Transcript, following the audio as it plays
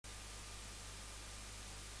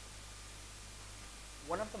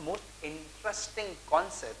of the most interesting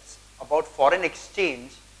concepts about foreign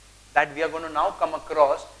exchange that we are going to now come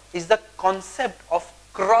across is the concept of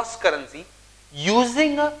cross currency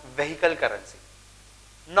using a vehicle currency.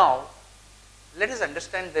 Now, let us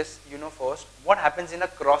understand this, first, what happens in a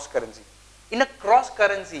cross currency. In a cross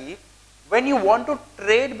currency, when you want to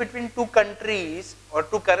trade between two countries or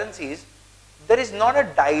two currencies, there is not a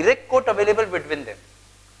direct quote available between them.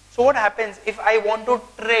 So what happens if I want to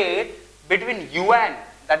trade between yuan,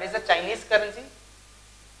 that is the Chinese currency,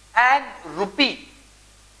 and rupee?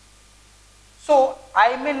 So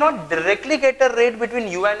I may not directly get a rate between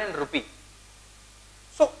yuan and rupee.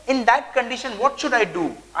 So in that condition, what should I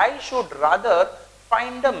do? I should rather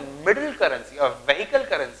find a middle currency, a vehicle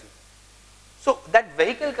currency. So that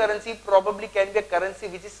vehicle currency probably can be a currency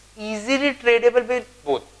which is easily tradable with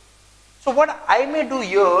both. So what I may do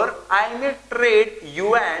here, I may trade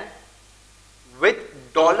yuan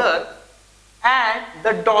with dollar and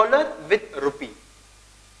the dollar with rupee.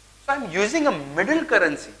 So I am using a middle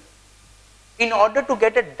currency in order to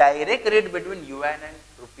get a direct rate between yuan and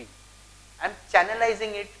rupee. I am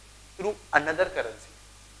channelizing it through another currency.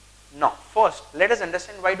 Now, first, let us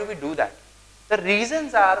understand why do we do that. The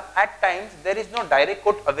reasons are, at times, there is no direct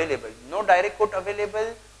quote available. No direct quote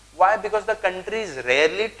available. Why? Because the countries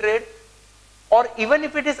rarely trade, or even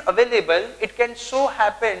if it is available, it can so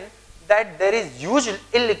happen that there is huge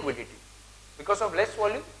illiquidity. Because of less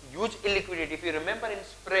volume, huge illiquidity. If you remember in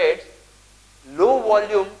spreads, low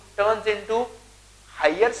volume turns into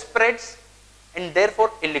higher spreads and therefore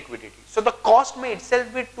illiquidity. So the cost may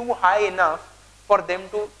itself be too high enough for them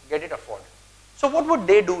to get it afford. So what would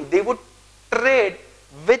they do? They would trade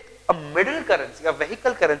with a middle currency, a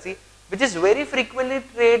vehicle currency, which is very frequently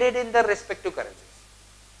traded in the respective currencies.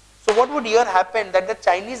 So what would here happen, that the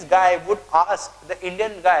Chinese guy would ask the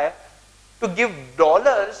Indian guy to give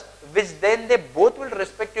dollars, which then they both will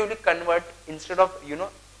respectively convert instead of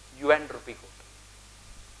yuan rupee quote.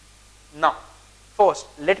 Now, first,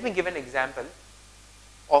 let me give an example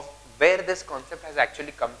of where this concept has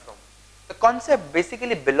actually come from. The concept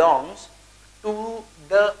basically belongs to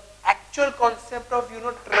the actual concept of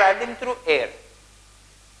traveling through air.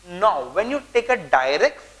 Now, when you take a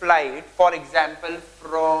direct flight, for example,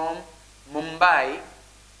 from Mumbai,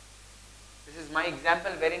 this is my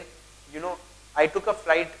example wherein I took a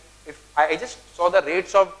flight. If I just saw the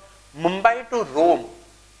rates of Mumbai to Rome,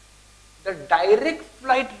 the direct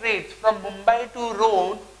flight rates from Mumbai to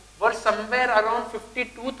Rome were somewhere around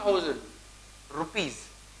 52,000 rupees.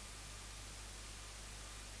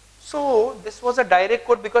 So this was a direct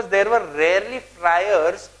quote because there were rarely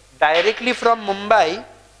flyers directly from Mumbai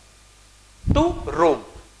to Rome.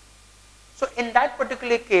 So in that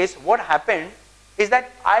particular case, what happened is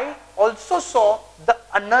that I also saw the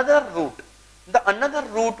another route. The another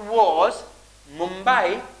route was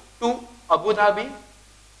Mumbai to Abu Dhabi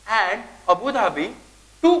and Abu Dhabi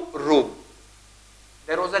to Rome.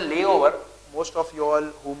 There was a layover. Most of you all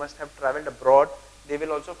who must have traveled abroad, they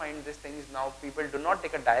will also find these things now. People do not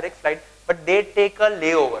take a direct flight, but they take a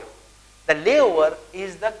layover. The layover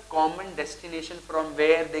is the common destination from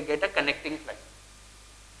where they get a connecting flight.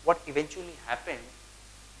 What eventually happened,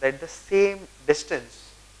 that the same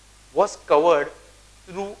distance was covered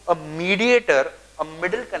through a mediator, a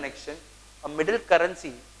middle connection, a middle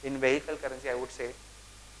currency, in vehicle currency I would say,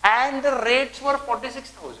 and the rates were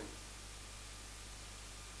 46,000.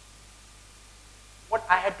 What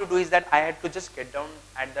I had to do is that I had to just get down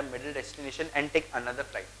at the middle destination and take another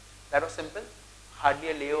flight. That was simple, hardly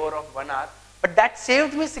a layover of 1 hour, but that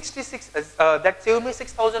saved me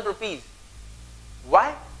 6,000 rupees.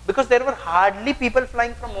 Why? Because there were hardly people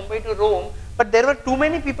flying from Mumbai to Rome, but there were too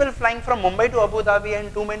many people flying from Mumbai to Abu Dhabi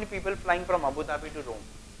and too many people flying from Abu Dhabi to Rome.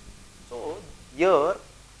 So here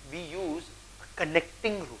we use a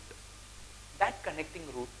connecting route. That connecting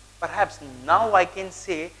route, perhaps now I can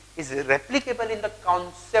say, is replicable in the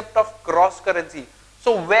concept of cross currency.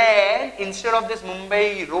 So when instead of this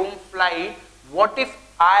Mumbai-Rome flight, what if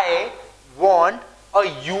I want a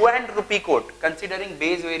yuan rupee quote, considering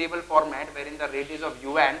base variable format wherein the rate is of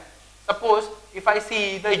yuan. Suppose if I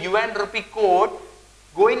see the yuan rupee quote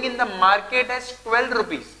going in the market as 12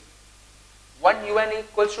 rupees, 1 yuan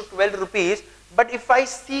equals to 12 rupees, but if I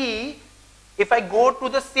go to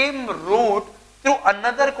the same route through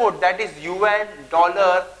another quote, that is yuan,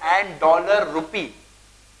 dollar and dollar rupee.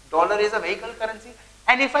 Dollar is a vehicle currency,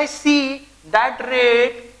 and if I see that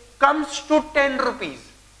rate comes to 10 rupees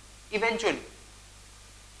eventually,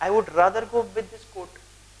 I would rather go with this quote.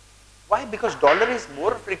 Why? Because dollar is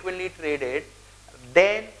more frequently traded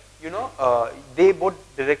than they both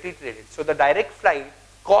directly traded. So the direct flight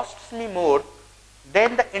costs me more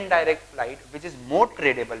Then the indirect flight, which is more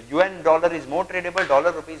tradable. UN dollar is more tradable,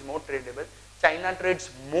 dollar rupee is more tradable. China trades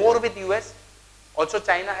more with US. Also,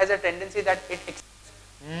 China has a tendency that it accepts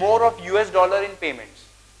more of US dollar in payments.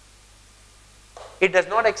 It does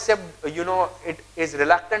not accept, it is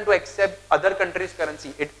reluctant to accept other countries'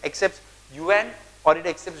 currency. It accepts UN or it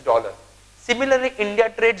accepts dollar. Similarly,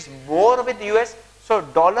 India trades more with US, so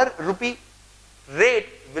dollar rupee rate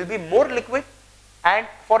will be more liquid, and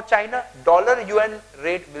for China, dollar yuan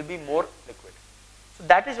rate will be more liquid. So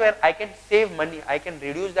that is where I can save money, I can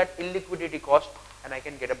reduce that illiquidity cost, and I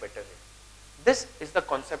can get a better rate. This is the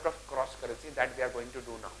concept of cross currency that we are going to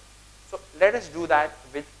do now. So let us do that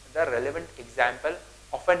with the relevant example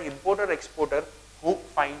of an importer exporter who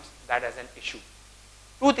finds that as an issue.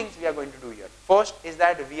 Two things we are going to do here. First is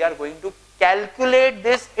that we are going to calculate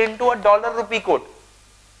this into a dollar rupee code.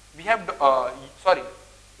 We have,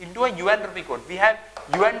 into a yuan rupee code. We have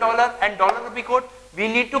yuan dollar and dollar rupee code. We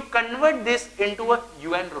need to convert this into a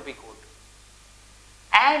yuan rupee code.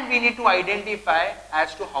 And we need to identify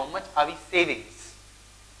as to how much are we saving.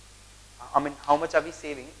 How much are we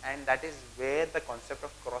saving, and that is where the concept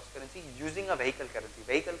of cross currency using a vehicle currency.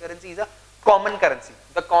 Vehicle currency is a common currency,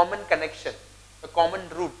 the common connection, the common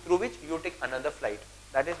route through which you take another flight.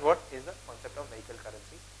 That is what